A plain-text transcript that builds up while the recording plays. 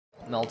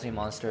Melting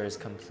Monster is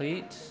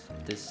complete.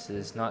 This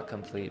is not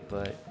complete,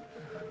 but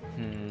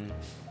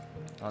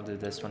I'll do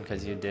this one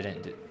because you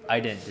didn't do. I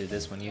didn't do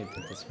this one. You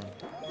did this one.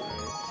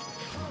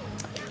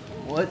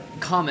 What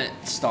comet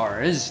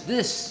star is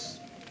this?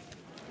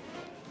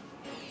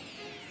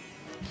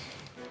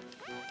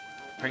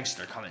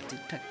 Prankster Comet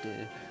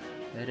Detective.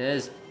 It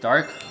is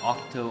Dark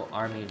Octo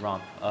Army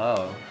Romp.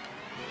 Oh.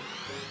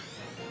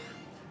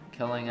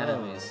 Killing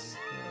enemies.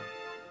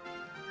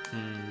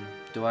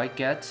 Do I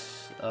get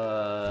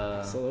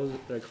So those,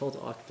 they're called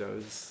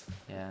octos.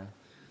 Yeah.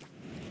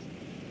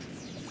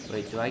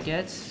 Wait, do I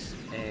get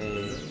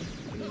a...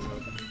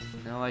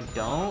 No, I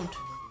don't?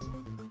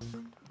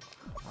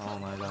 Oh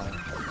my god.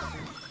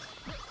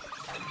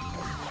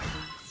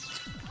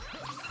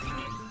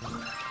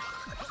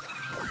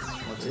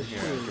 What's in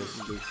here?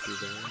 Just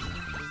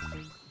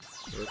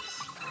Oops.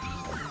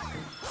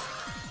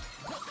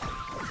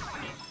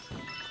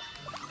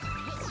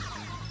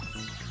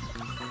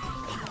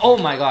 Oh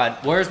my god,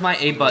 where's my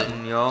A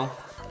button, yo?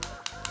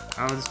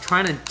 I was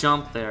trying to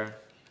jump there.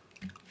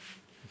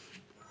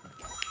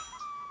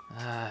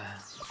 There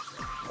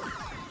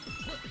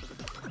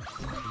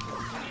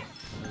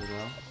we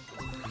go.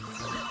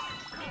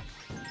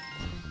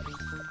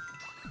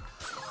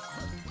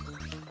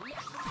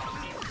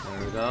 There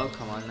we go,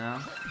 come on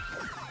now.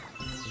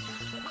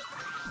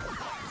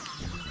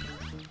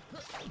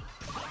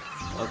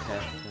 Okay,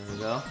 there we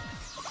go.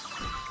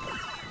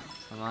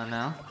 Come on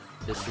now.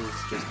 This is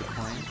just a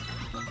point.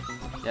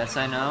 Yes,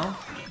 I know.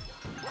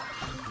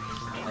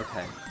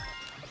 Okay.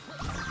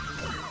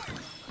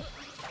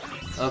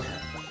 Okay.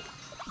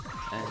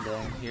 And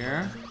then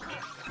here.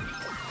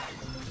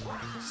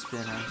 Spin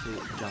onto,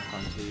 jump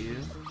onto you.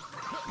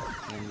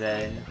 And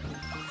then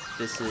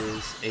this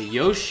is a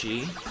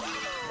Yoshi.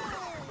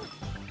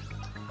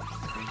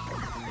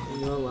 You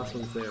know the last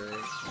one's there,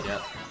 right?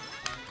 Yep.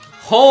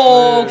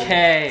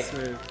 Okay!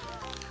 Smooth.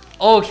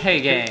 Okay,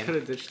 game. Could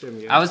have ditched him,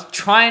 yeah. I was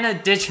trying to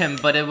ditch him,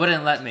 but it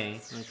wouldn't let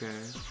me. Okay.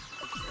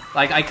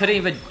 Like, I couldn't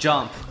even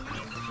jump.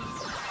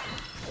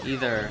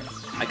 Either.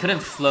 I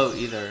couldn't float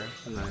either.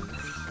 Nice.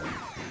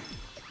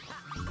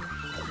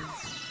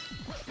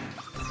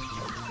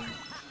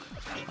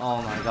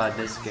 Oh my god,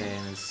 this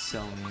game is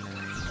so mean to me.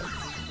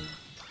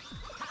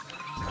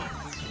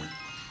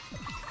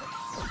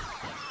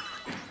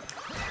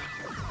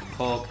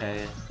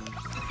 Okay.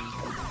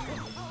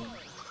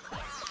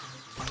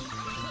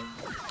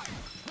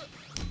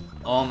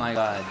 Oh my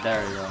god,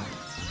 there we go.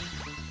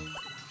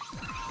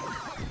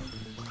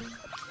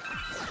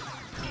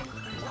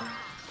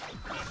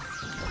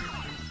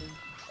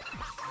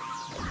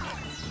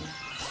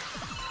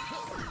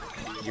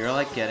 You're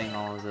like getting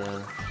all of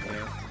the...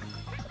 Yeah.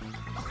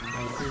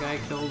 I think I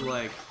killed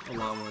like a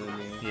lot more than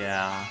you.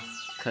 Yeah,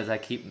 because I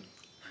keep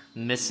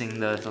missing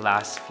the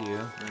last few.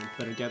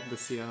 Better get the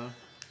CO.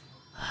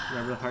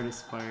 Remember the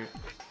hardest part.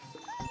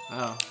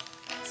 Oh,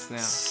 snap.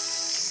 The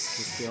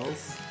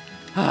skills?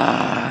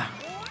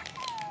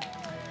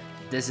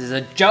 This is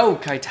a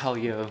joke, I tell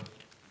you.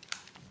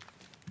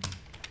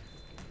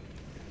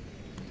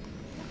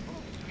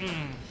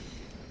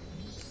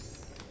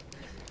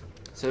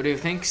 So do you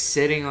think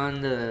sitting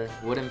on the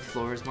wooden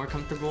floor is more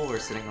comfortable or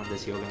sitting on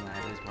this yoga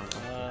mat is more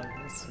comfortable?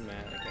 This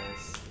mat, I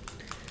guess.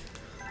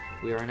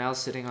 We are now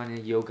sitting on a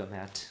yoga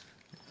mat.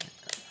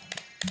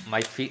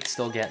 My feet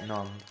still get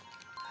numb.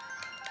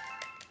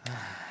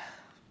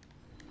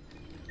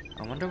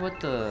 I wonder what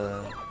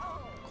the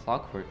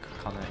Clockwork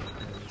comment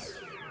is.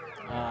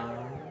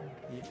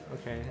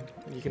 Okay,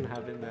 you can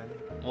have it then.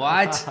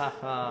 What?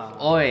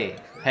 Oi!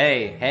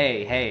 Hey,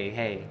 hey, hey,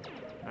 hey.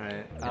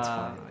 Alright, It's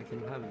fine. I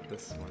can have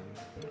this one.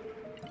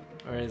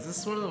 Or is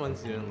this one of the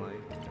ones you didn't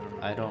like?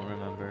 I don't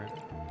remember.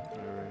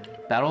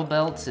 Whatever. Battle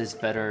Belts is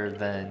better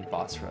than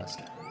Boss Rush.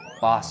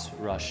 Boss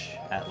Rush,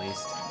 at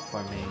least,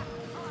 for me.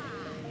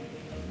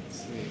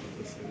 Let's see what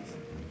this is.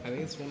 I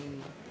think it's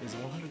one. Is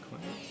 100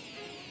 coins?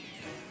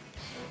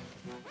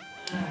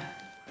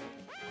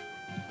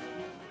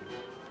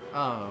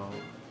 Oh,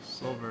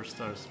 Silver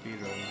Star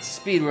Speedrun.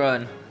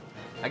 Speedrun.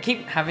 I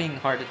keep having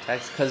heart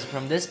attacks because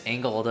from this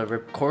angle, the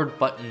record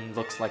button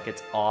looks like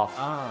it's off.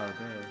 Ah,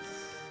 this.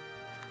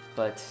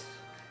 But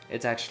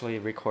it's actually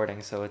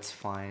recording, so it's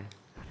fine.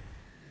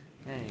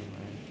 Anyway.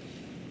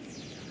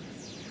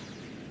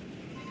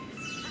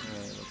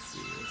 Alright, let's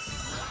see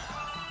this.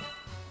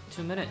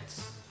 2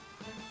 minutes.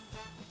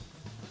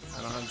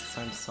 I don't have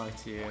time to talk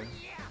to you.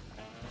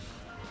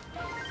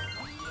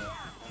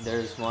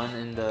 There's one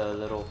in the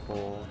little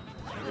hole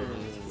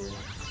underneath here.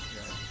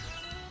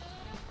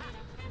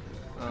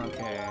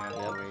 Okay, I have to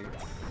wait.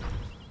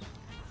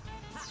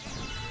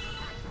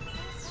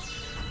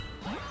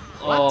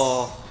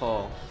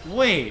 Oh.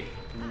 Wait,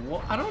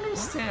 what? I don't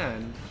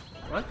understand.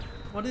 What?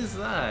 What is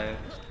that?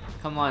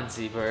 Come on,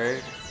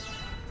 Zbert.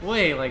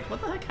 Wait, like,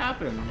 what the heck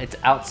happened? It's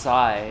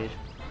outside.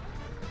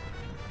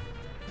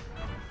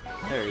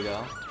 There you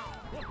go.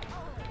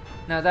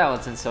 Now that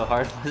wasn't so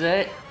hard, was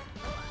it?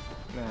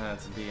 Nah,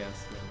 that's BS. Man.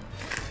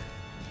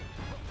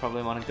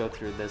 Probably want to go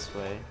through this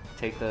way.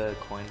 Take the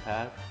coin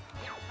path.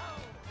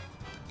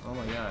 Oh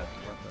my god,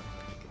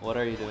 what What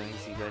are you doing,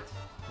 Zbert?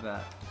 the?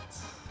 That.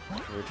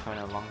 You were trying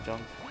to long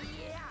jump?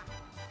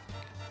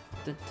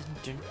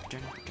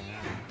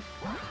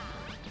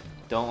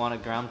 Don't want a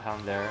ground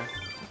pound there.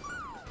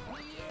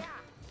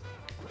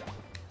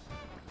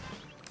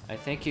 I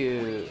think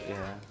you...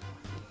 yeah.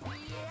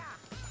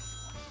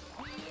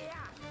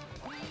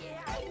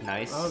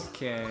 Nice.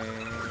 Okay.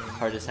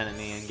 Hardest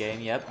enemy in game,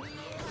 yep.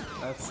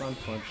 That's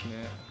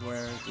unfortunate.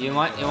 Where You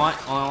want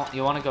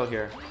to go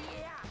here.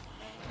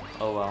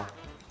 Oh well.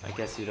 I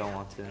guess you don't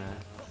want to.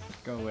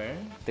 go where?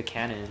 The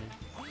cannon.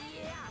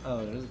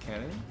 Oh, there's a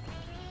cannon?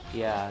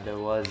 Yeah, there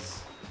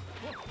was.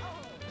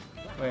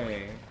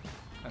 Wait.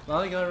 I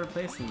thought I got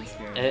replaced in this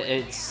game.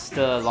 It's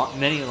the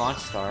mini launch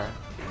star.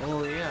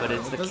 Oh yeah. But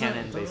it's the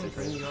cannon, it doesn't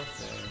basically. bring you up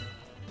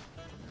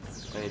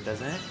there. Wait,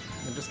 doesn't it?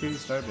 It just gives you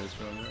starbase,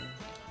 remember?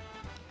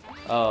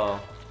 Oh.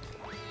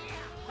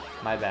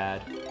 My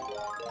bad.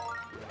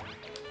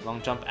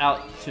 Long jump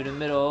out to the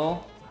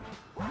middle.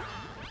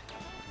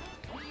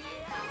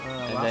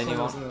 And last then you one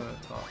want... was in the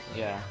top. Right?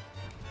 Yeah.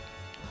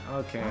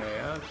 Okay,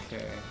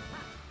 okay.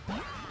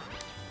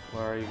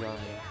 Where are you going?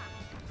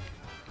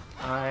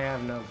 I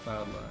have no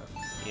cloud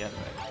left. Yep.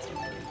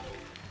 Right.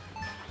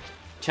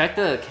 Check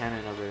the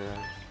cannon over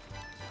there.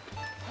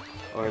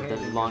 Or I the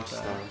can't launch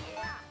get that. star.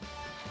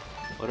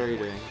 What are you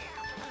doing?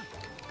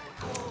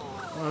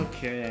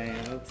 Okay,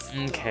 let's...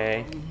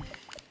 Okay.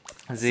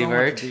 So much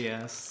Zbert.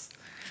 DS.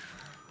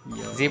 Yo.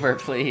 Zbert,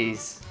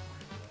 please.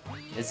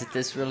 Is it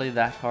this really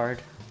that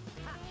hard?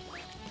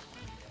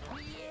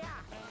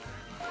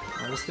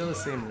 I'll just go the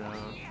same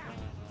route.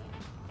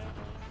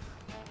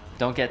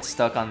 Don't get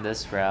stuck on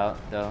this route,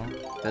 though.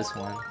 This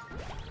one.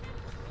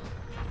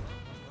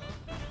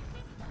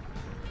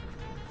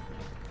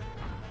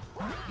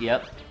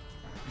 Yep.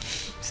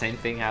 Same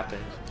thing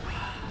happened.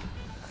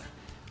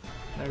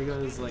 There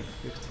goes like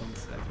 15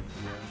 seconds.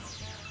 Yeah.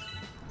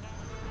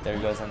 There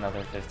goes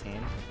another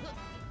 15.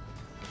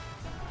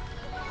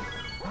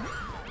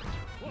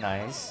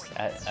 Nice.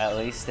 At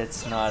least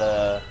it's not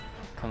a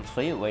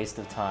complete waste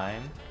of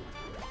time.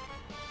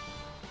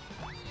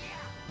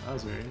 That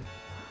was weird.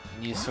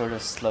 You sort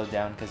of slowed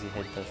down because you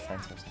hit the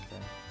fence or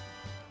something.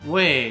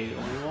 Wait,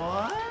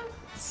 what?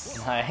 Nice.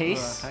 What the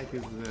heck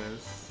is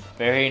this?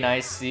 Very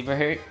nice,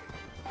 Zbert.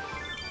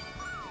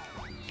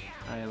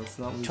 Alright, let's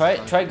not lose Try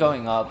contact.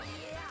 going up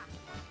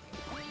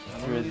I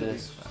don't through really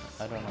this.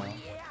 think I don't know.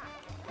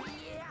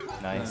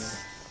 Nice.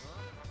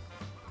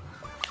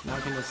 Now I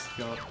can just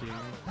go up here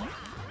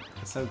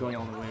instead of going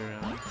all the way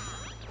around.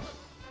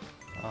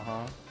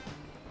 Uh-huh.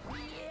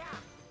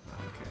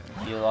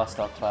 Okay. You lost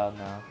all cloud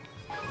now.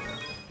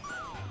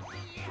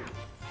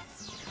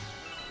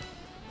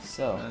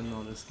 So, And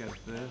I'll just get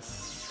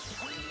this.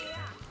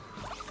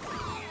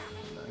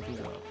 No, I can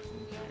go up from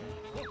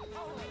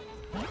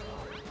here.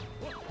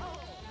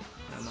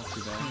 No, not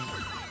too bad.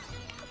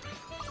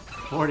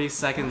 40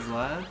 seconds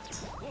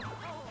left.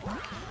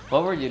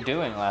 what were you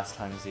doing last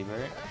time,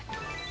 Zbert?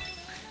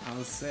 I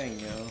was saying,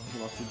 yo,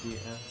 lots of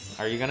DS.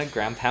 Are you gonna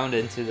ground pound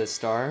into the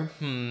star?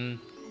 Yeah.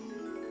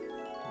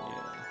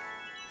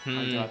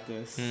 I got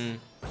this.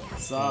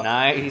 What's up?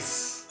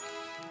 Nice.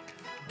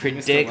 We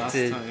missed it last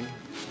Predicted. time.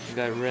 You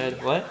got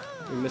read. What?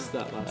 We missed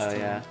that last Oh time.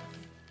 yeah.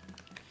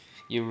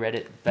 You read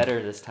it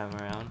better this time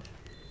around.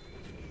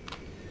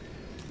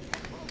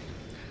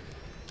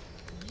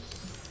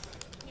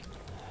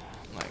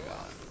 Oh my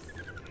god.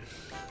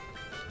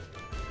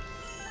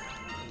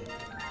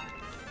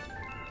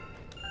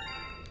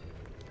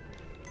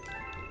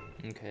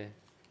 Okay.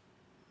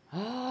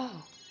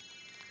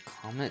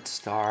 Comet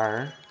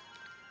star.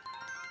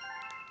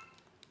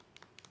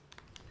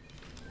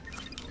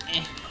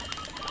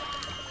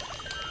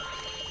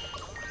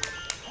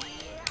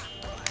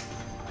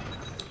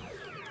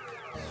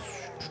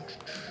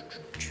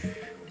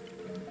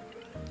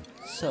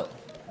 So,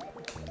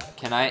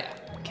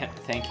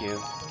 thank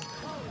you.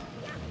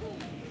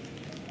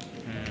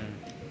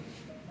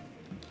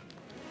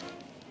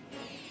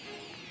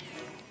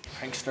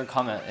 Prankster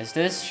Comet. Is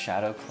this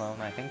Shadow Clone?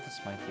 I think this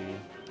might be.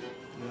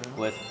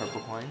 No. With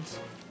purple coins?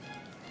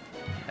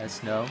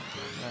 Yes, no?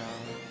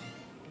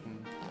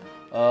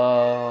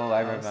 Oh,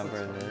 I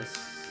remember this.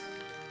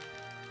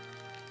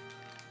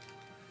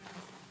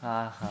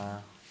 Haha.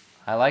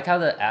 I like how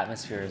the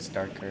atmosphere is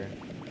darker.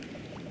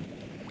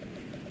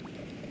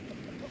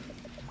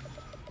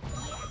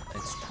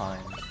 It's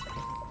timed.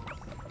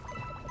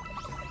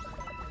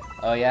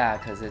 Oh yeah,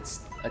 because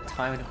it's a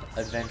timed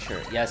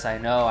adventure. Yes, I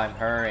know I'm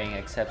hurrying,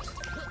 except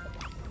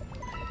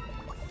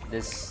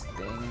this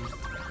thing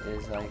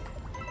is like...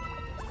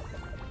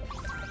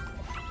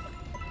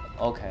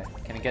 Okay,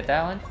 can I get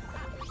that one?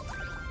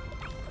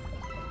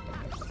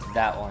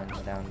 That one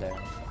down there.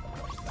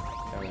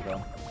 There we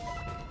go.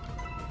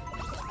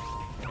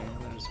 Okay,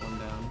 there's one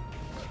down.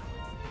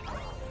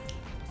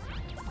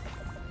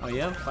 Oh,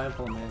 you have 5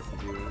 whole minutes to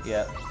do this.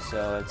 Yep,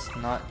 so it's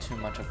not too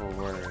much of a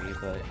worry,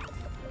 but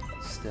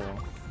still.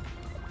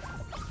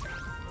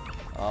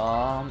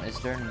 Is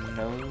there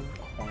no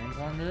coins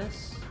on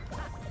this?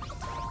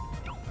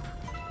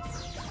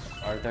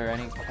 Are there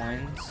any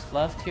coins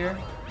left here?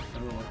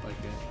 Doesn't look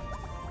like it.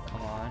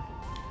 Come on.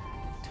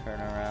 Turn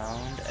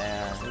around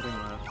and... Nothing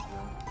left,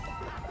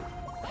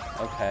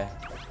 so. Okay.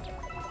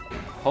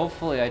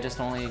 Hopefully I just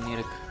only need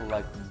to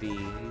collect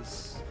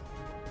these.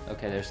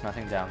 Okay, there's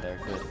nothing down there.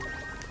 Good.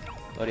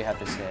 What do you have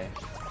to say?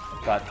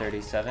 Got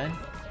 37?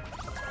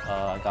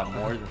 I got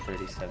more than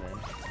 37.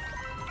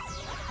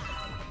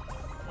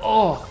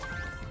 Oh!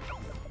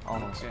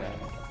 Almost Okay. bad.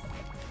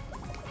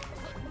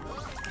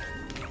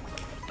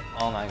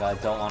 Oh my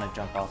god, don't want to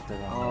jump off the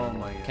run. Oh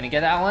my god. Can you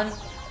get that one?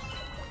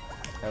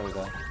 There we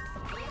go.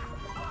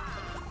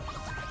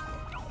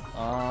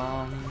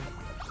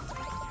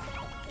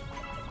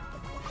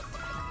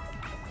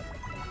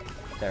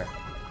 There.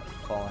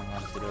 Falling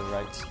onto the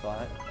right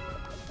spot.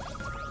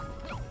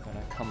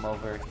 Gonna come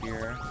over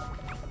here.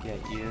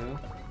 Get you.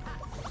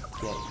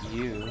 Get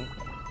you.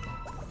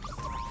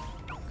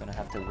 Gonna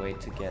have to wait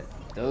to get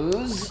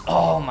those.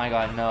 Oh my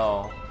god,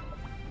 no.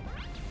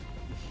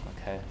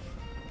 Okay.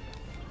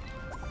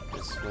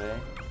 This way.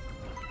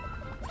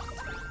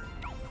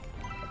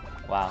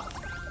 Wow.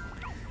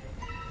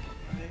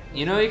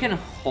 You know you can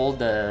hold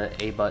the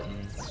A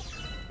button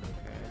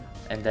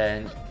and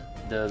then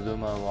the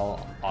Luma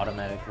will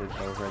automatically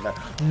go over that.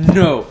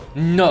 No!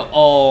 No!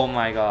 Oh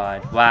my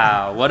god.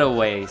 Wow, what a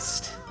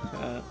waste.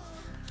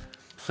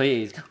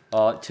 Please.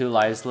 Oh, 2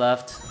 lives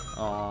left.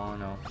 Oh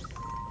no.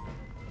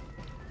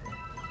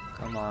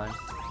 Come on.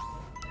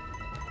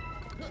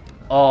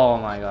 Oh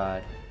my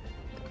god.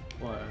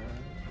 What?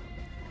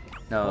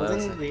 No,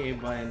 that's holding the A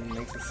button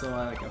makes it so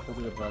I can hold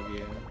it above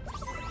you.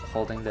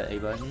 holding the A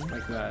button?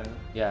 Like that.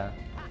 Yeah.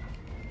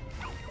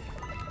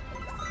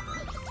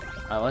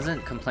 I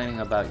wasn't complaining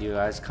about you,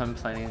 I was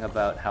complaining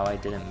about how I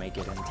didn't make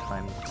it in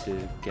time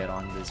to get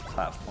on this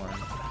platform.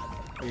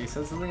 You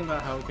said something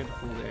about how we could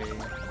hold A.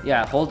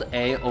 Yeah, hold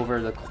A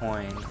over the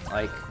coin.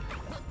 Like,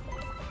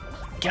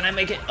 can I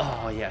make it?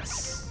 Oh,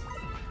 yes.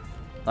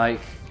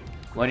 Like,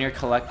 when you're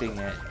collecting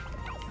it,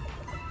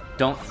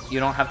 you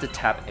don't have to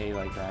tap A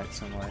like that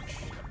so much.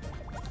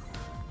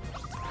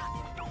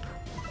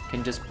 You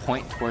can just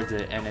point towards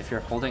it, and if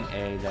you're holding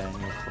A, then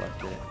you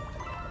collect it.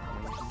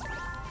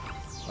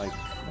 Like,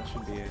 that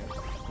should be it.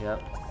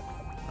 Yep.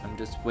 I'm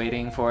just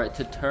waiting for it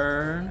to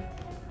turn.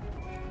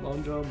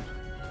 Long jump.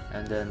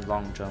 And then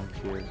long jump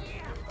here.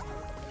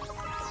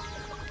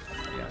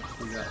 Yeah,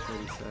 we got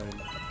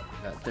 37.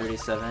 Got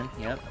 37,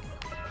 yep.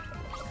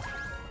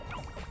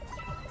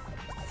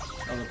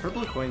 Oh, the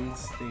purple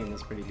coins theme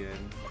is pretty good.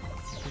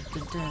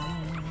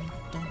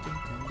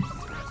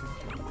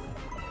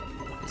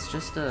 It's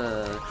just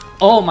a...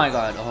 Oh my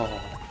god!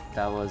 Oh,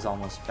 that was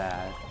almost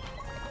bad.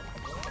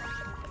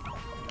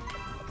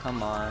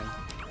 Come on.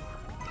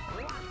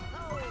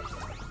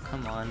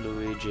 Come on,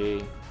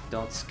 Luigi.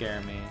 Don't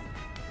scare me.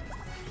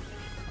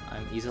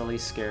 I'm easily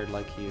scared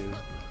like you.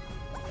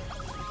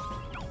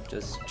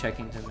 Just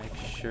checking to make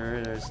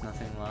sure there's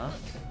nothing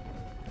left.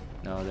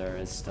 No, there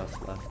is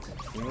stuff left.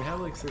 Yeah, we had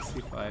like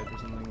 65 or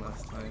something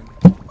last time.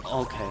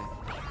 Okay.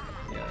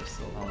 Yeah, it's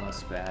still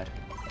almost bad.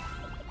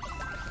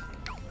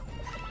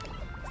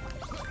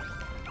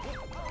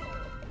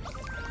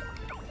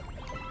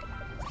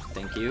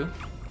 Thank you.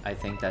 I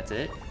think that's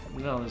it.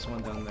 No, there's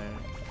one down there.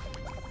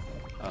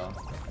 Oh.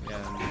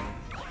 Yeah, no.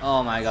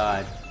 Oh my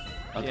god.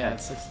 Okay. Yeah,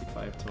 it's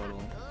 65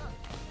 total.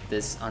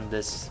 On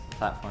this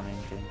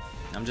platforming thing.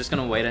 I'm just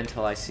gonna wait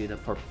until I see the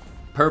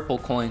purple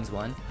coins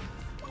one,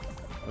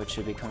 which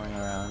should be coming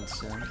around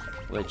soon,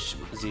 which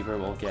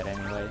Zbert will get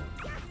anyway,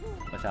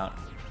 without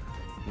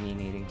me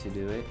needing to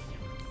do it.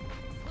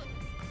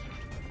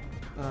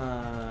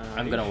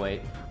 I'm gonna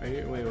wait.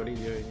 Wait, what are you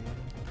doing?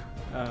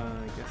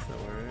 I guess that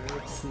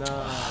works. No.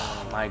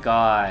 Oh my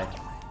god.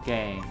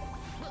 Game.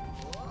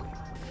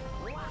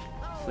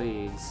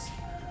 Please.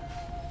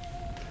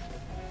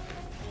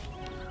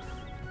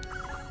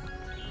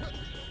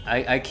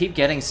 I keep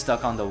getting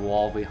stuck on the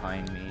wall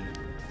behind me.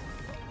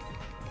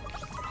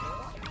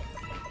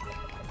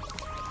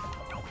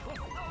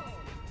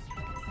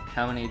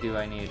 How many do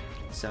I need?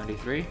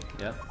 73?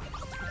 Yep.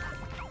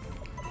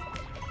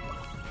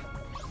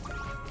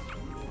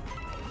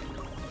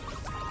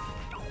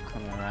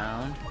 Come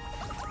around.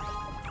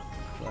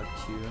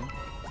 Collect you.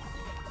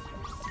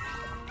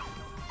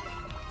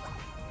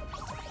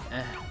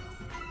 And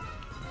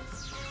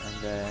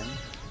then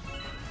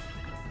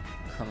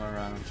come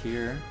around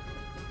here.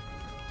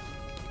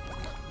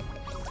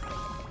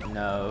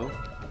 No.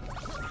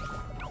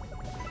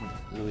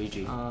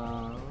 Luigi.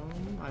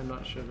 I'm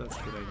not sure that's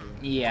a good idea.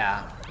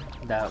 Yeah,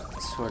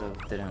 that sort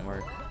of didn't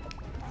work.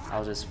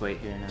 I'll just wait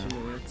here now. 2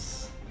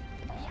 minutes.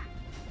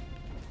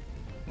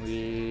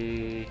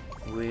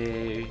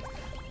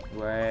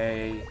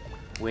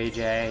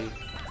 Jay.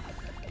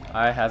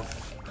 I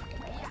have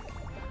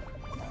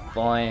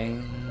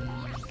boing.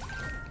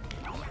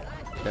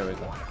 There we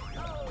go.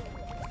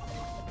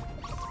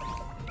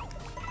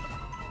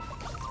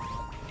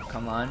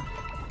 Come on.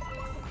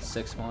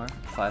 6 more,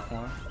 5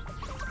 more.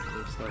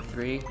 Looks like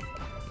 3. Yep,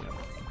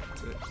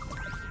 that's it.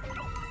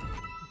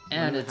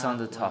 And it's on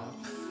the top.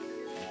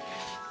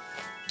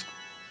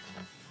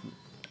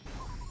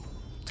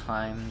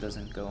 time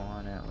doesn't go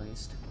on at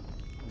least.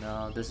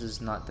 No, this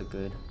is not the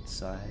good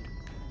side.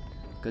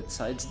 Good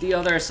side's the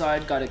other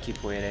side, gotta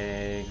keep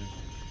waiting.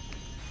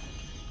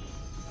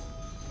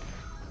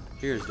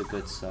 Here's the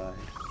good side.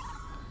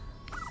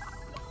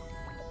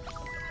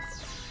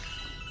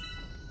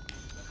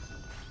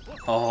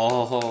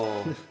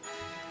 Oh,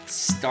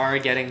 star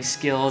getting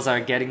skills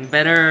are getting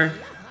better.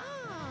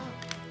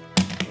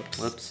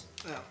 Whoops.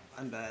 Oh,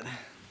 I'm bad.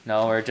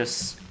 No, we're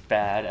just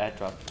bad at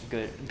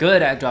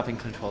good at dropping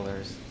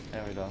controllers.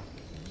 There we go.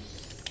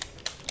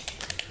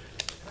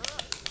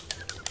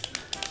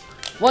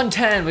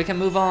 110, we can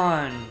move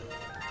on.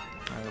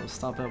 Alright, we'll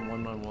stop at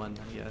 111,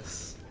 I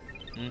guess.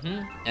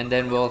 And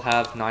then we'll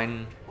have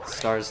 9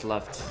 stars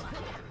left.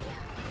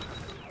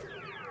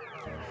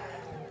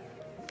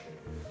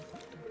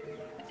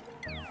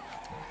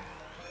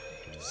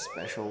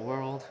 Special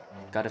world.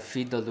 Gotta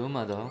feed the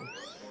Luma though.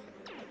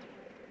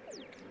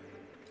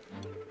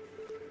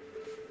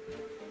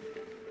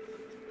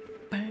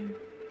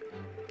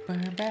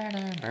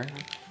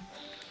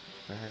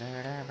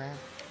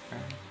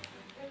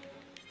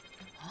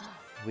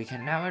 We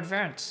can now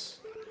advance.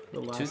 The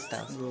last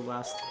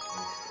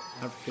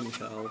African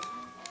child.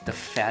 The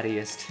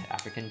fattiest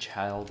African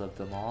child of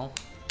them all.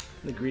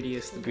 The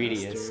greediest. The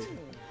Greediest. bastard.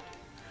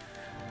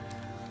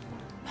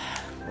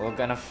 We're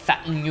gonna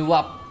fatten you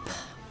up,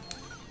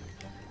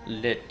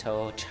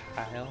 little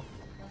child.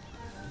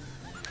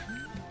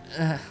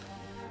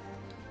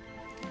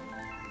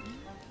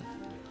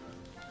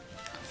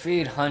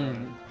 Feed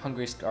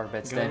hungry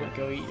starbits then.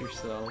 Go eat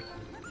yourself.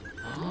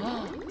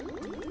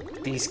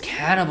 These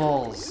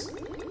cannibals!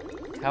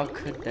 How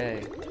could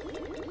they?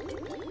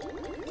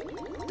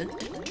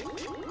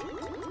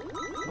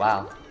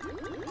 Wow.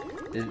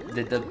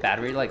 Did the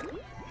battery like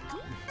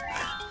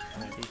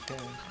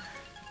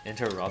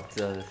interrupt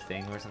the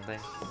thing or something?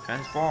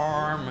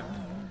 Transform!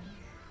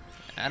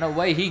 And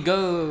away he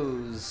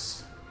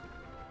goes!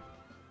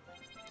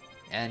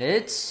 And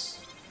it's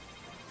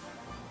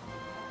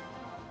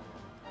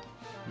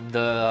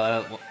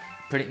the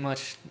pretty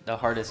much the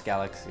hardest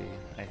galaxy,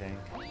 I think.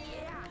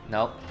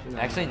 Nope.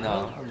 Actually,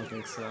 no. I don't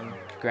think so.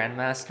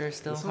 Grandmaster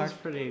still This hard?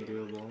 one's pretty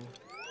doable.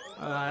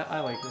 I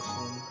like this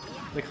one.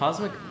 The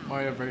Cosmic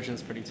Mario version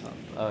is pretty tough.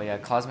 Oh yeah,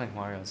 Cosmic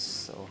Mario's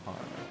so hard.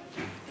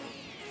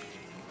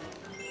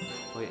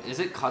 Wait, is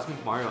it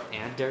Cosmic Mario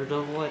and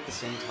Daredevil at the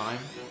same time?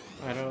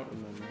 I don't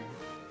remember.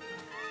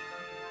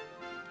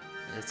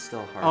 It's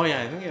still hard. Oh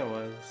yeah, I think it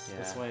was. Yeah.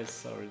 That's why it's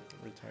so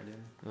retarded.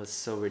 It was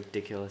so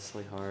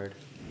ridiculously hard.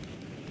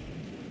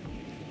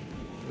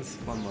 It's a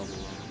fun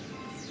level.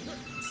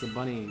 It's the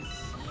bunnies.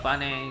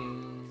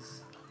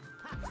 Bunnies!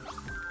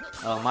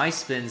 Oh, my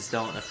spins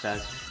don't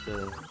affect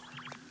the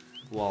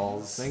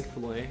walls.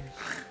 Thankfully.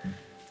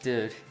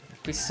 Dude,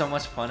 it'd be so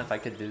much fun if I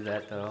could do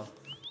that though.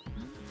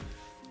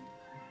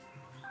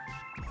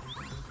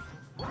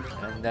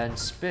 And then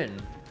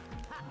spin.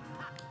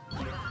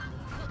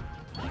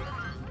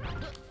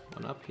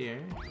 One up here.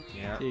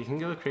 Yeah. You can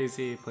go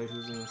crazy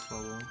places in this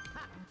level.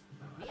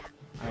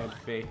 I had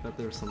faith that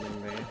there was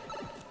something there.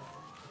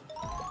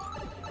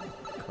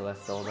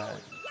 Collect all that.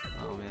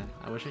 Oh man,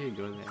 I wish I could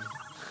go there.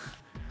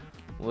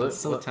 What, It's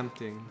so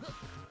tempting.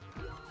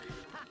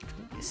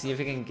 See if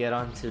you can get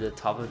onto the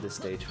top of the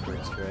stage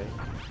first, right?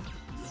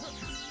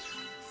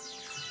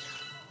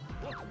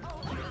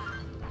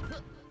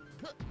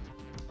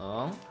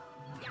 Oh,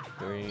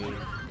 very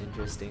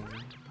interesting.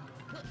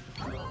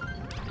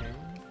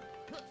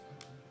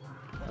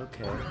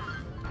 Okay.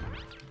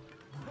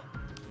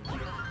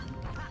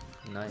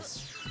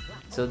 Nice.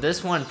 So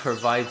this one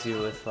provides you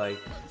with like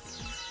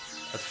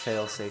a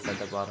failsafe at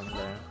the bottom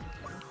there.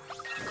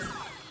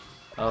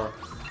 Oh,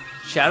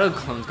 Shadow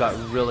Clones got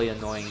really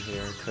annoying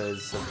here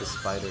because of the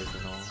spiders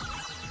and all.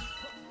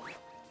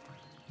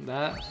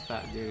 That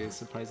fat dude is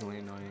surprisingly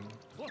annoying.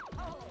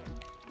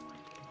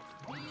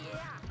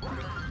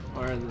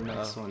 Or the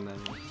next one then.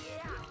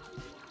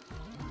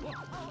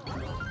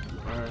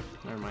 Or,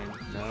 never mind.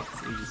 No,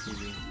 it's easy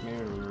peasy. Maybe I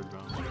remembered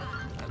wrong.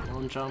 That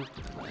long jump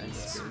And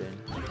spin.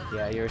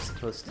 Yeah, you're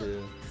supposed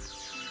to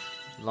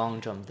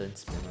long jump then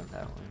spin on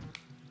that one.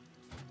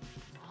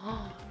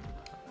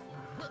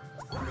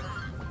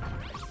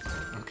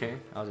 Okay,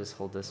 I'll just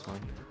hold this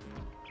one.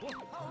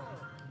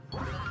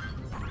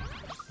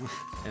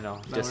 And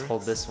I'll just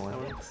hold this one.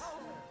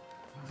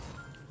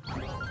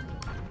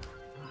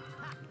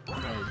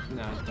 Alright,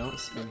 no, don't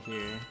spin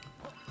here.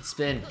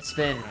 Spin,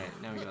 spin.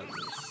 Alright, now we got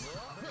this.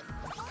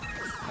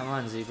 Come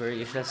on, Zbert,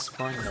 you should have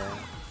spun though.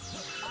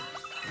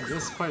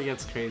 This part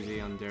gets crazy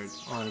on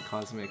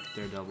Cosmic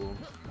Daredevil.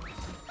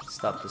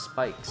 Stop the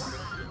spikes.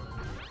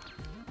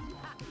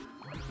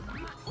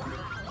 Okay,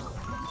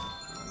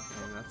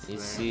 that's You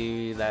there.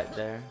 see that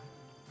there?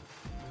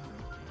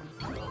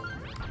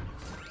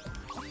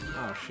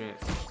 Oh shit.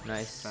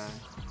 Nice. Bad.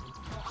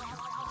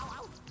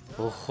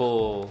 Oh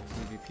ho.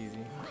 Easy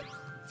peasy.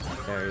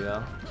 There you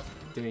go.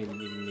 Didn't even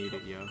need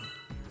it, yo.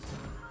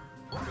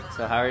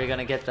 So how are you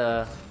gonna get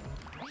the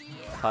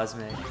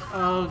Cosmic?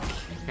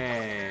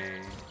 Okay.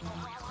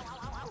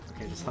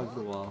 Okay, just hug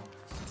the wall.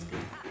 That's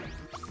good.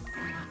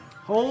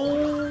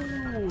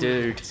 Oh!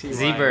 Dude, T-wise,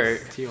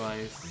 Zbert,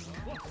 T-wise.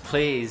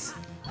 please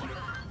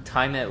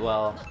time it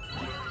well.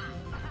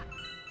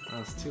 I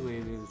was too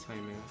lazy to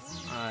time it.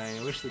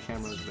 I wish the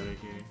camera was better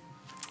here.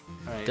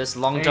 Alright. Just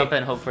long jump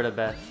and hope for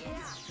the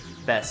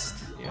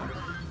best. Yeah.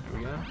 There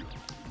we go.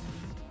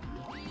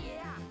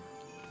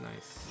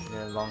 Nice.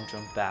 Then long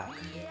jump back.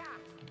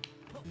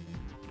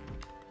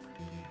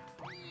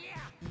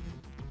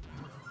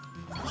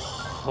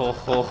 Ho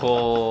ho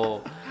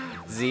ho.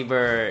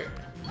 Zbert,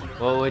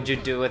 what would you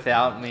do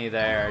without me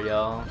there,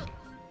 yo?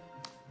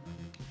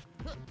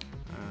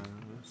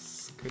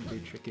 This could be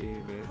tricky,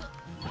 but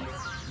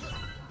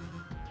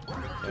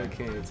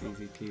okay, it's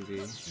easy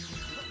peasy.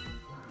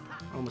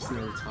 Almost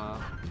near the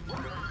top.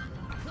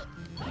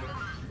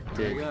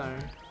 There Dude, we go.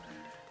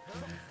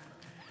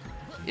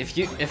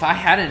 if I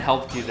hadn't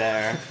helped you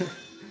there,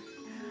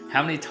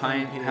 how many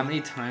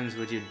times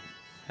would you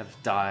have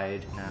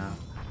died now?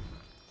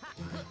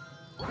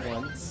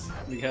 Once,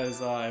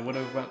 because I would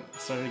have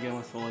started again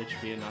with full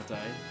HP and not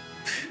died.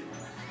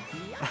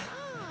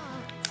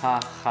 Ha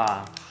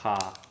ha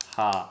ha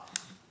ha.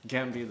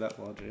 Can't beat that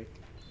logic.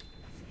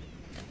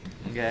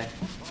 Okay.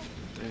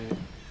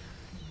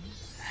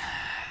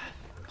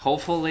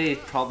 Hopefully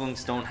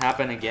problems don't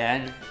happen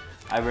again.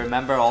 I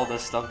remember all the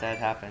stuff that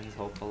happens,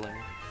 hopefully.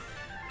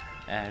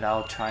 And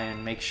I'll try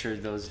and make sure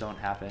those don't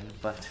happen,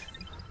 but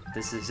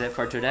this is it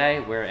for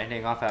today. We're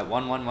ending off at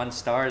 111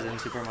 stars in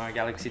Super Mario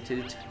Galaxy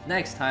 2.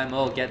 Next time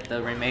we'll get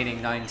the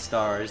remaining 9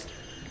 stars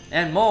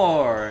and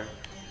more.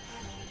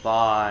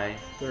 Bye.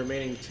 The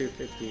remaining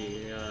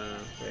 250,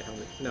 wait, how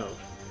many? No.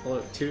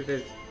 Well,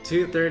 230,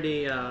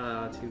 231,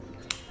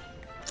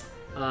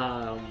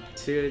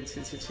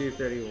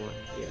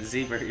 yeah.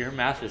 Zbert, your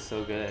math is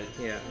so good.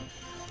 Yeah.